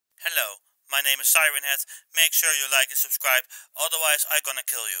Hello, my name is Siren. Make sure you like and subscribe, otherwise I'm gonna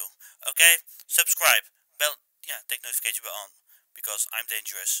kill you. Okay? Subscribe. Bell, take notification bell on, because I'm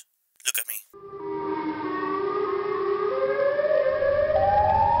dangerous. Look at me.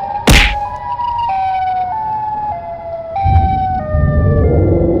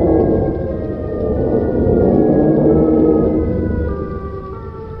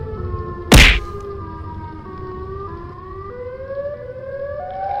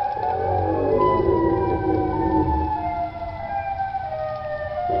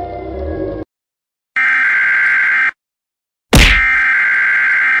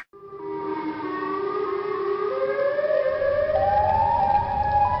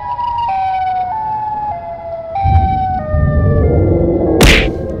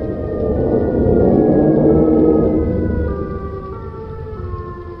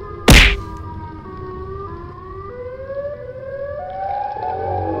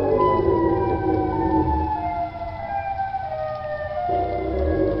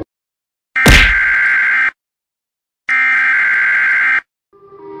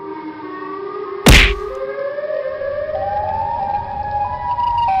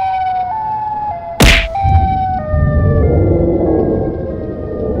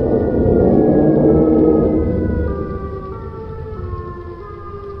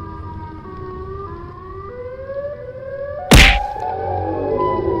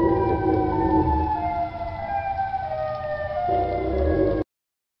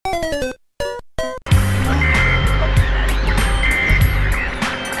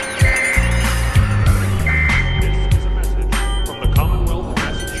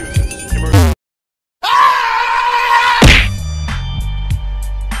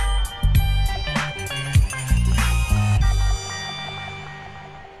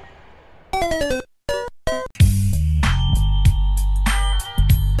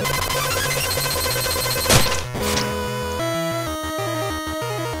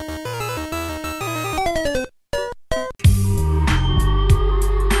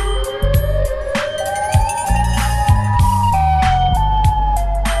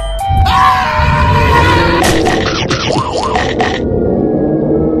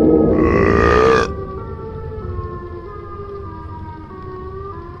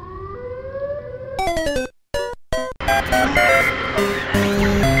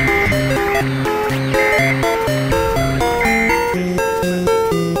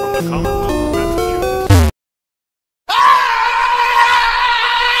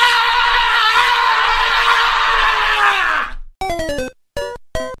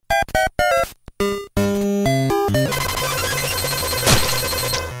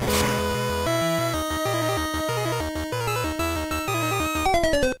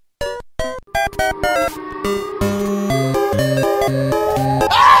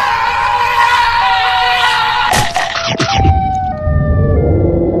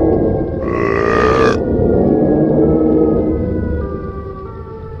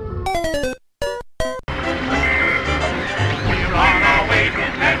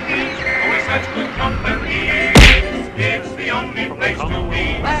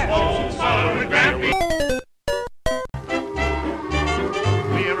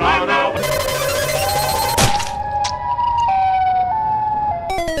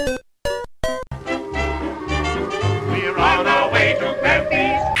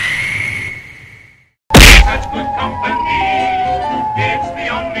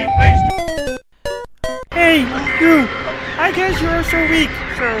 Hey, you! I guess you're so weak,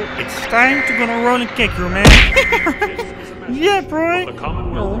 so it's time to gonna run and kick you, man. Yeah, bro,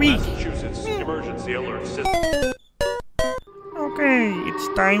 you're weak. Emergency alert system. Okay, it's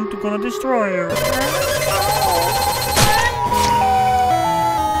time to gonna destroy you.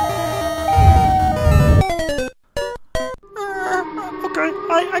 Okay,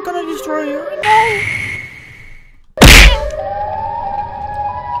 I gonna destroy you. No!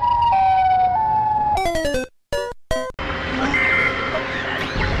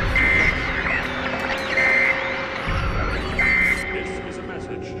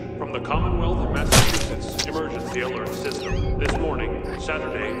 From the Commonwealth of Massachusetts Emergency Alert System. This morning,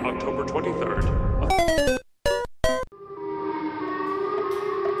 Saturday, October 23rd.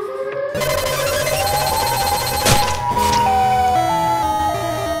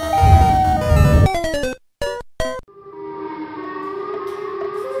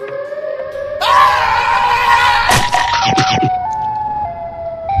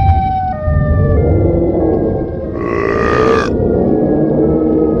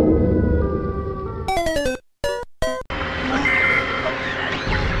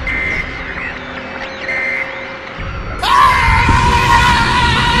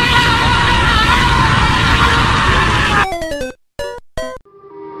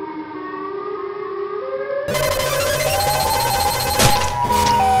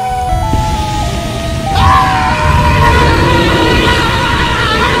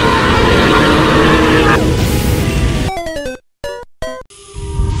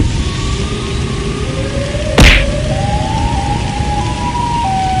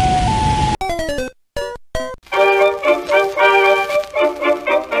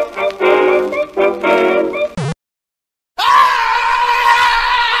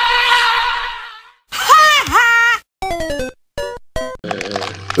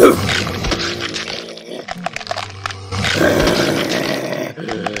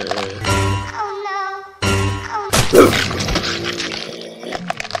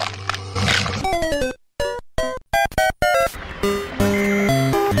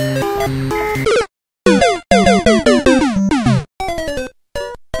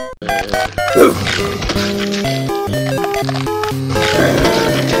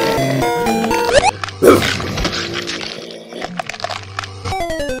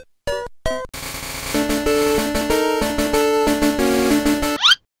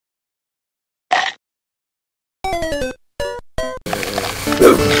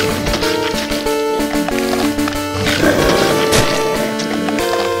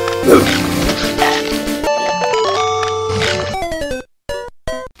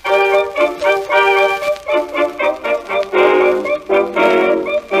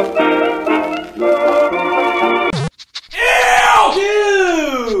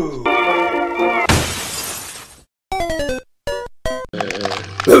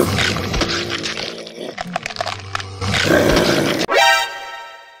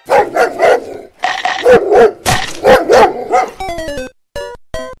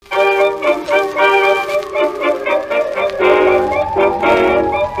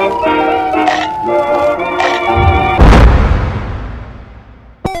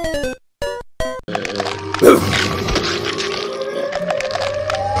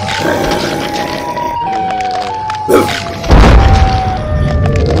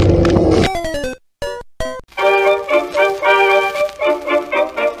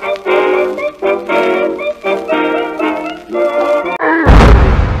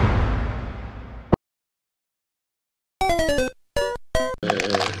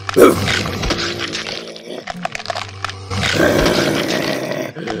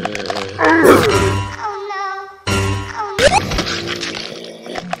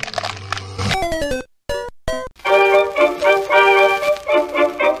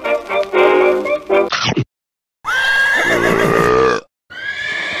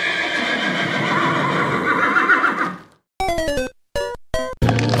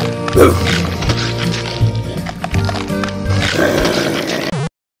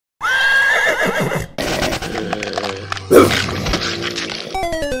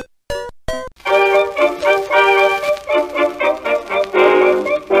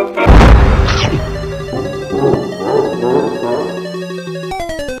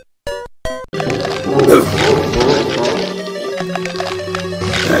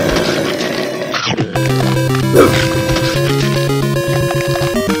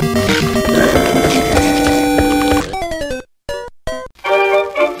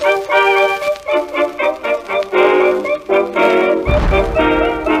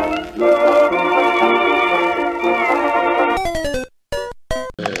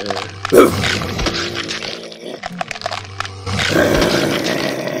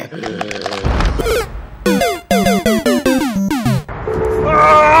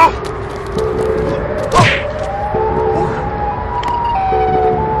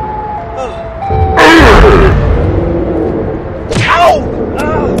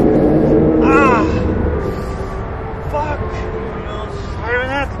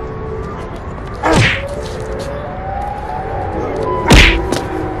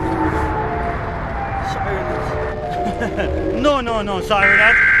 No,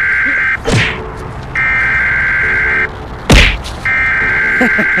 Siren.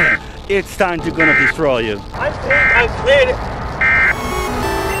 It's time to gonna destroy you. I think I cleared it.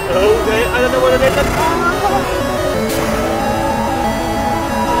 Okay, I don't know what it is.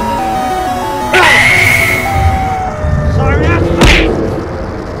 Siren!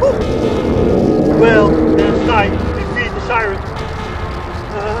 Well, it's time to defeat the Siren.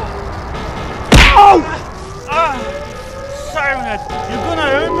 Siren, you gonna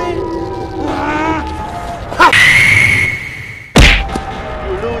hurt me?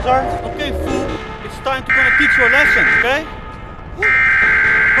 You loser. Okay, fool. It's time to gonna teach you a lesson, okay?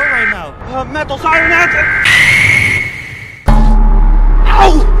 Go right now. Metal Siren Head!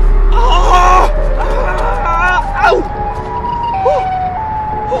 Ow! Oh! Ow!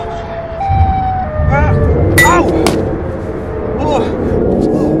 Ow! Oh.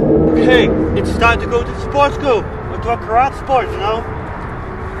 Okay, it's time to go to the sports school. To a karate sport, you know?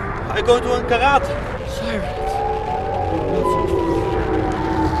 I go to a karate. Siren.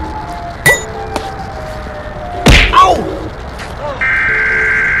 Ow!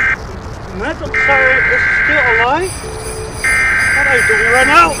 Metal Siren is still alive? What are you doing right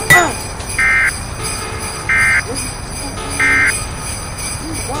now?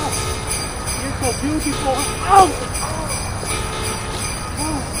 Wow, you're so beautiful. Ow!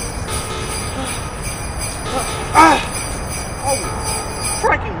 Oh,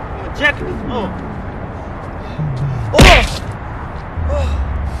 cracking my jacket. Oh.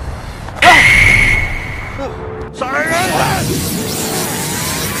 Sorry.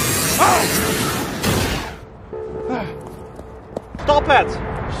 Stop it.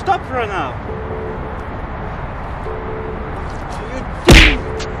 stop right now.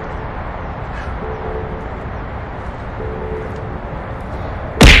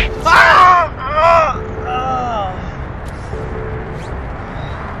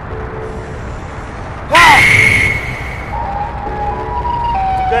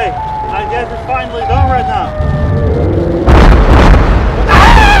 Okay, I guess it's finally done right now.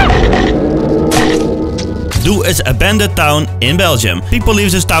 Doe is abandoned town in Belgium. People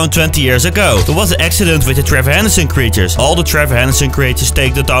leave this town 20 years ago. There was an accident with the Trevor Henderson creatures. All the Trevor Henderson creatures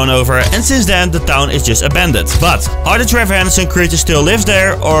take the town over, and since then the town is just abandoned. But are the Trevor Henderson creatures still live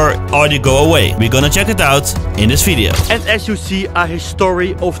there, or are they go away? We're gonna check it out in this video. And as you see, a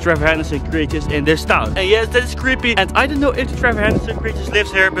history of Trevor Henderson creatures in this town. And yes, that is creepy. And I don't know if the Trevor Henderson creatures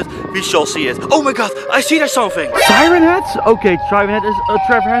lives here, but we shall see it. Oh my god, I see there's something. Siren heads? Okay, Siren head is a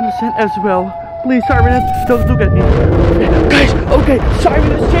Trevor Henderson as well. Please, Siren head, don't look at me. Guys, okay,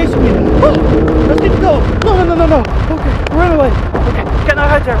 Siren is chasing me. Oh, let's keep going. No. Okay, run away. Okay, can I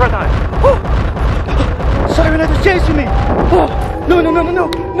hide there right now? Oh, Siren head is chasing me. Oh, no.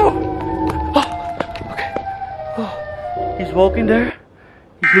 Okay. Oh, he's walking there.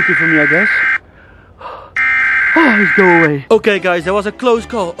 He's looking for me, I guess. Oh, let's go away. Okay, guys, that was a close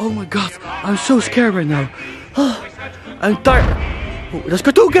call. Oh my god, I'm so scared right now. Oh, I'm tired. Oh, that's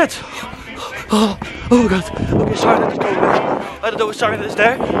Cartoon Cat. Oh my god. Okay, Siren is going away. I don't know if Siren is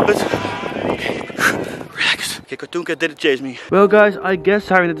there, but okay. Relax. Okay, Cartoon Cat didn't chase me. Well, guys, I guess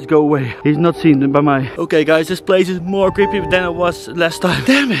Siren is go away. He's not seen by my. Okay, guys, this place is more creepy than it was last time.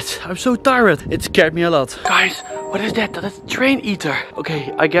 Damn it, I'm so tired. It scared me a lot. Guys, what is that? That's a train eater. Okay,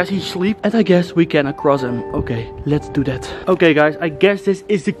 I guess he's asleep, and I guess we cannot cross him. Okay, let's do that. Okay, guys, I guess this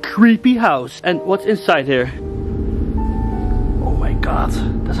is the creepy house. And what's inside here? Oh my god,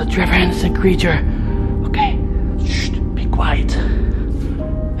 that's a Trevor Henderson creature. Okay, shh, be quiet.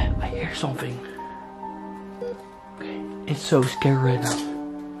 I hear something. Okay, it's so scary right now.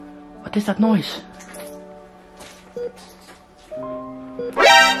 What is that noise?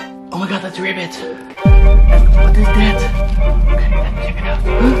 Oh my god, that's Ribbit. And what is that? Okay, let's check it out.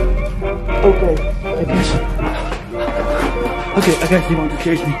 Okay, I guess he wants to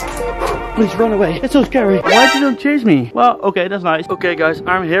chase me. Please run away. It's so scary. Why did you chase me? Well, okay, that's nice. Okay, guys,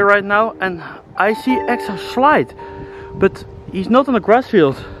 I'm here right now and I see extra slide. But he's not on the grass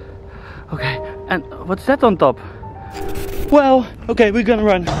field. Okay, and what's that on top? Well, okay, we're gonna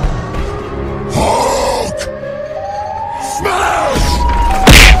run. Hulk! Smash!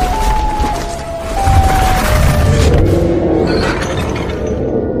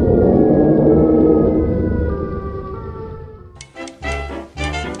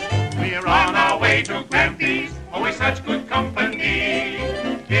 To Grampy's, always such good company.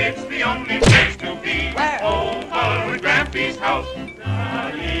 It's the only place to be. Over at Grampy's house.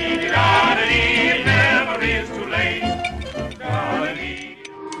 Da-dee-da-dee, it never is too late. Da-dee.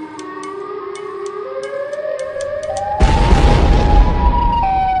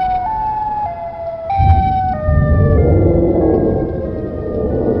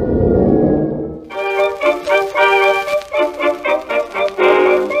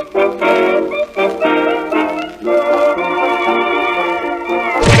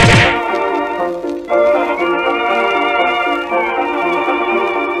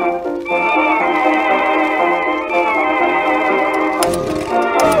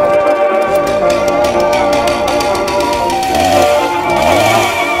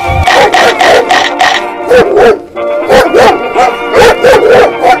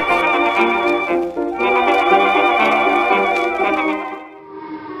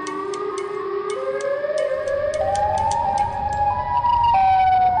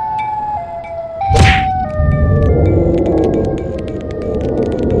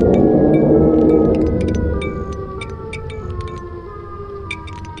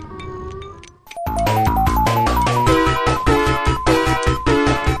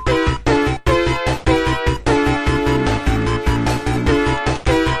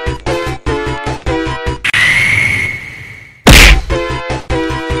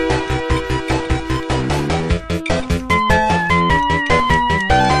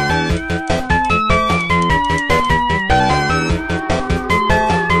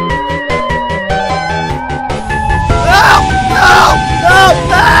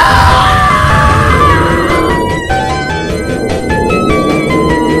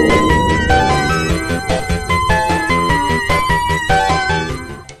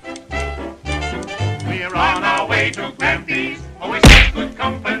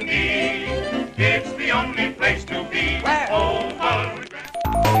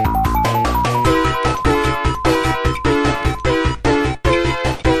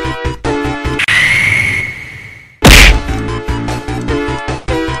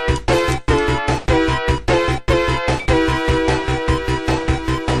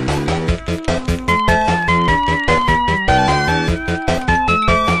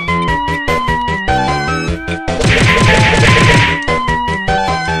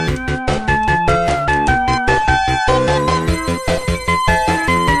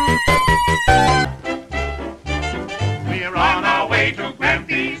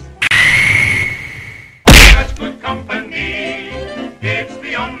 Grampy's. Oh, such good company. It's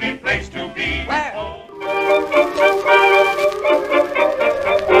the only place to be.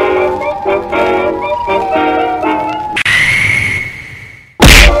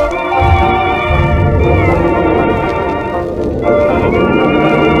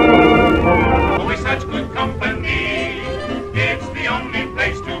 Always such good company. It's the only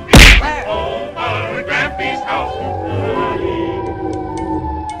place to be. Over at Grampy's house.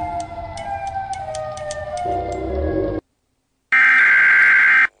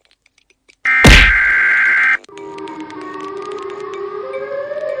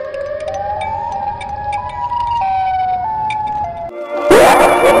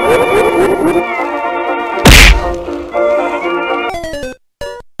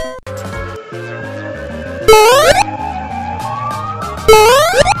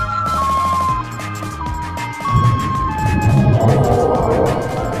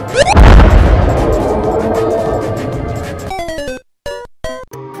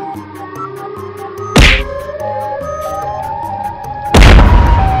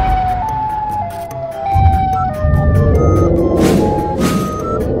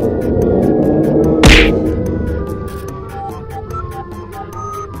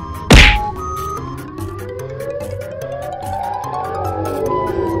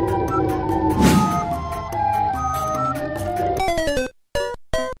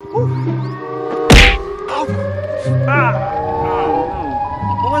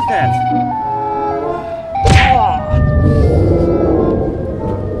 What was that?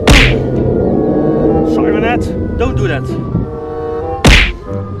 Sirenette, don't do that.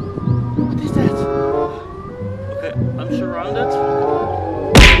 What is that? Okay, I'm surrounded.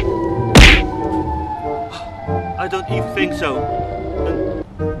 I don't even think so.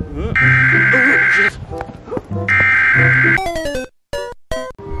 Oh, shit.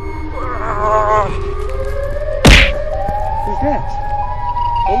 Who's that?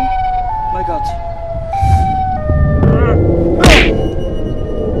 Oh my god.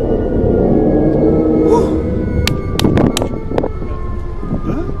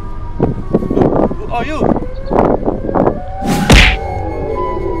 Huh? Who are you?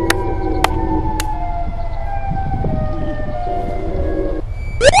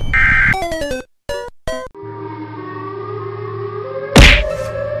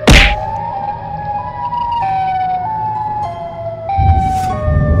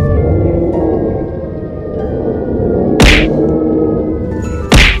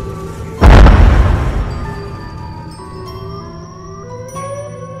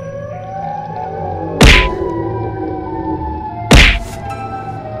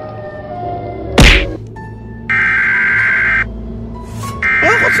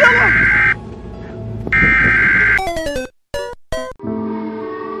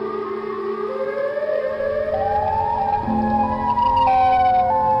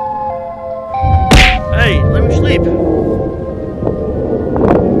 Hey, let me sleep.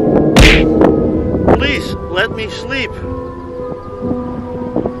 Please, let me sleep.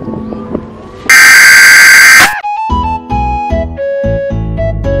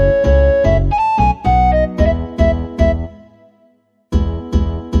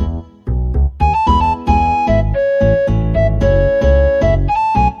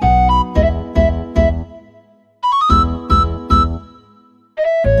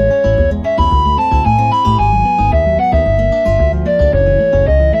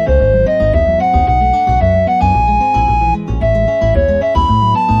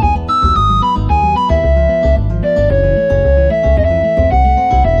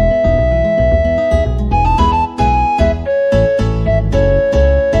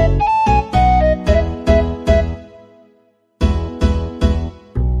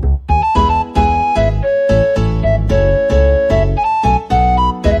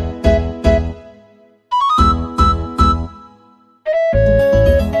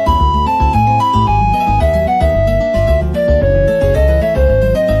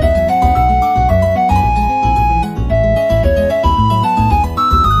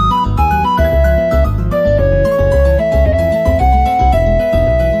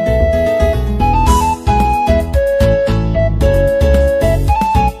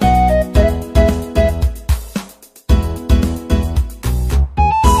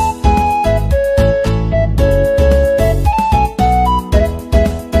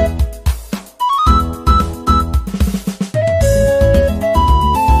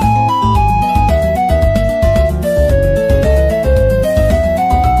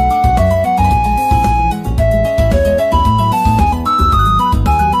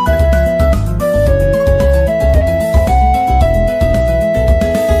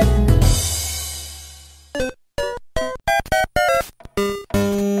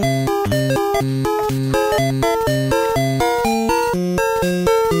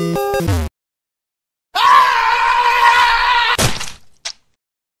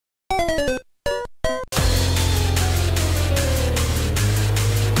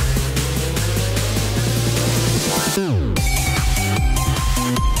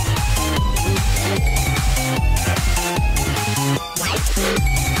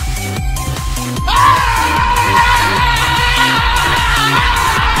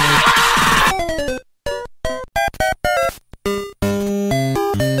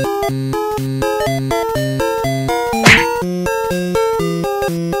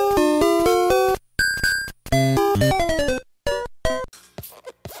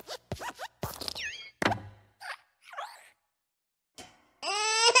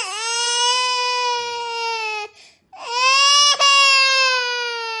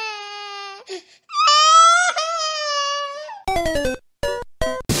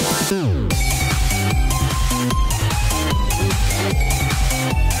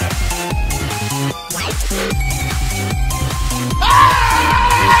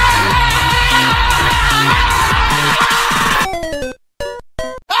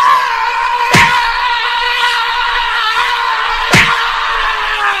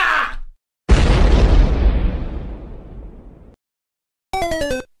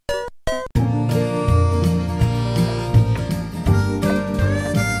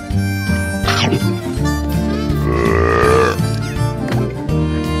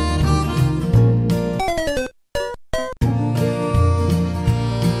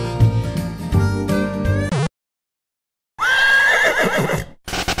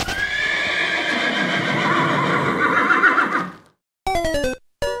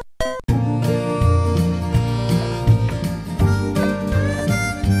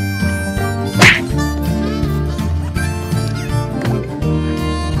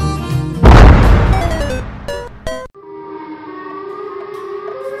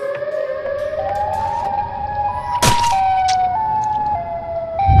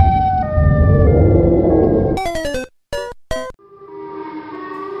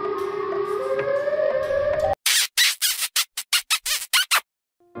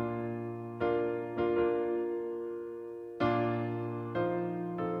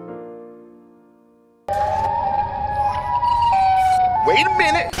 Wait a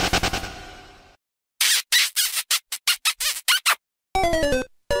minute.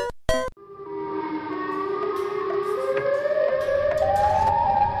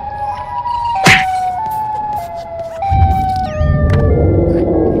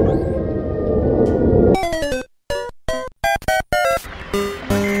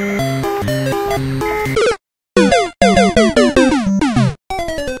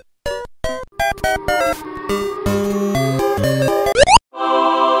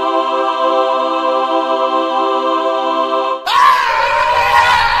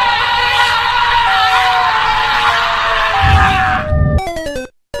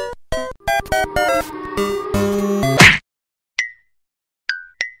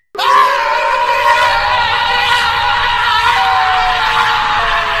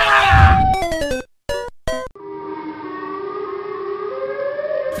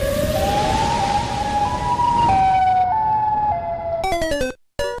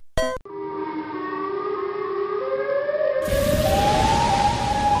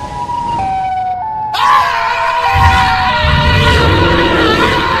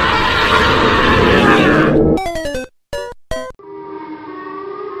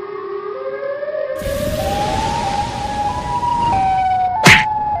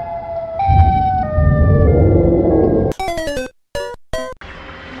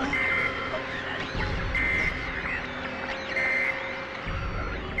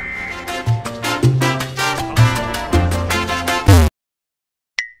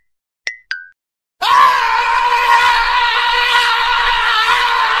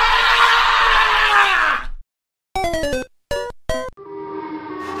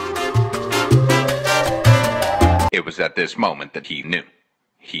 It was at this moment that he knew.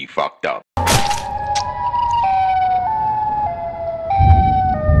 He fucked up.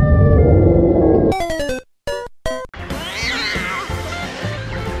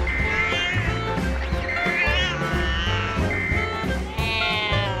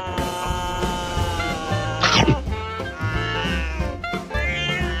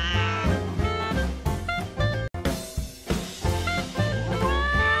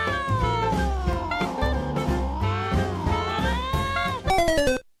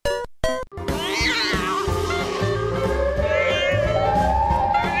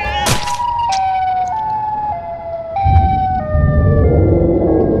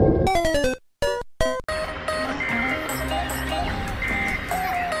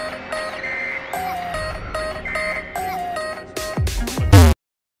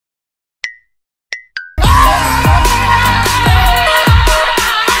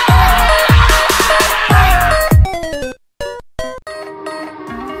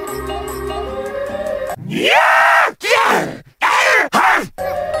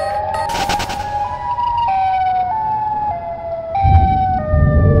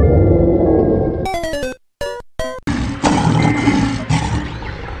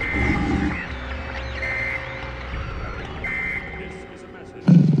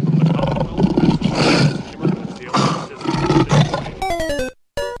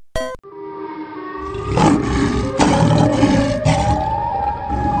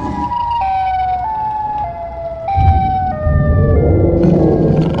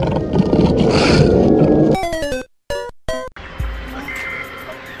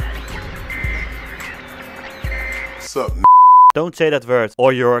 Don't say that word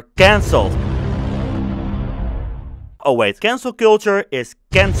or you're cancelled. Oh wait, cancel culture is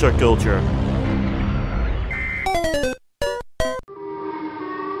cancer culture.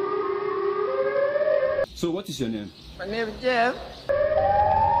 So what is your name? My name is Jeff.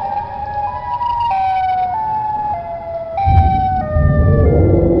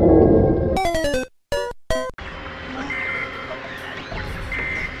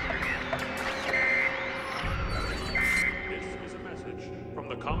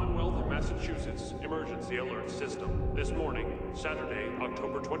 Commonwealth of Massachusetts Emergency Alert System. This morning, Saturday,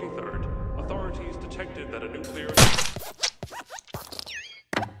 October 23rd, authorities detected that a nuclear...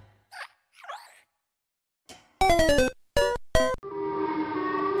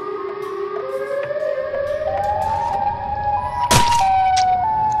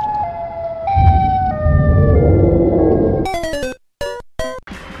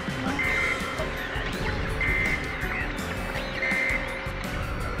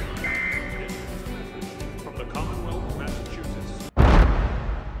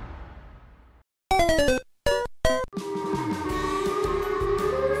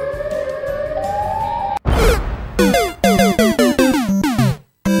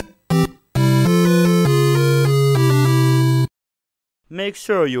 Make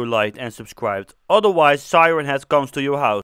sure you liked and subscribed, otherwise Siren Head comes to your house.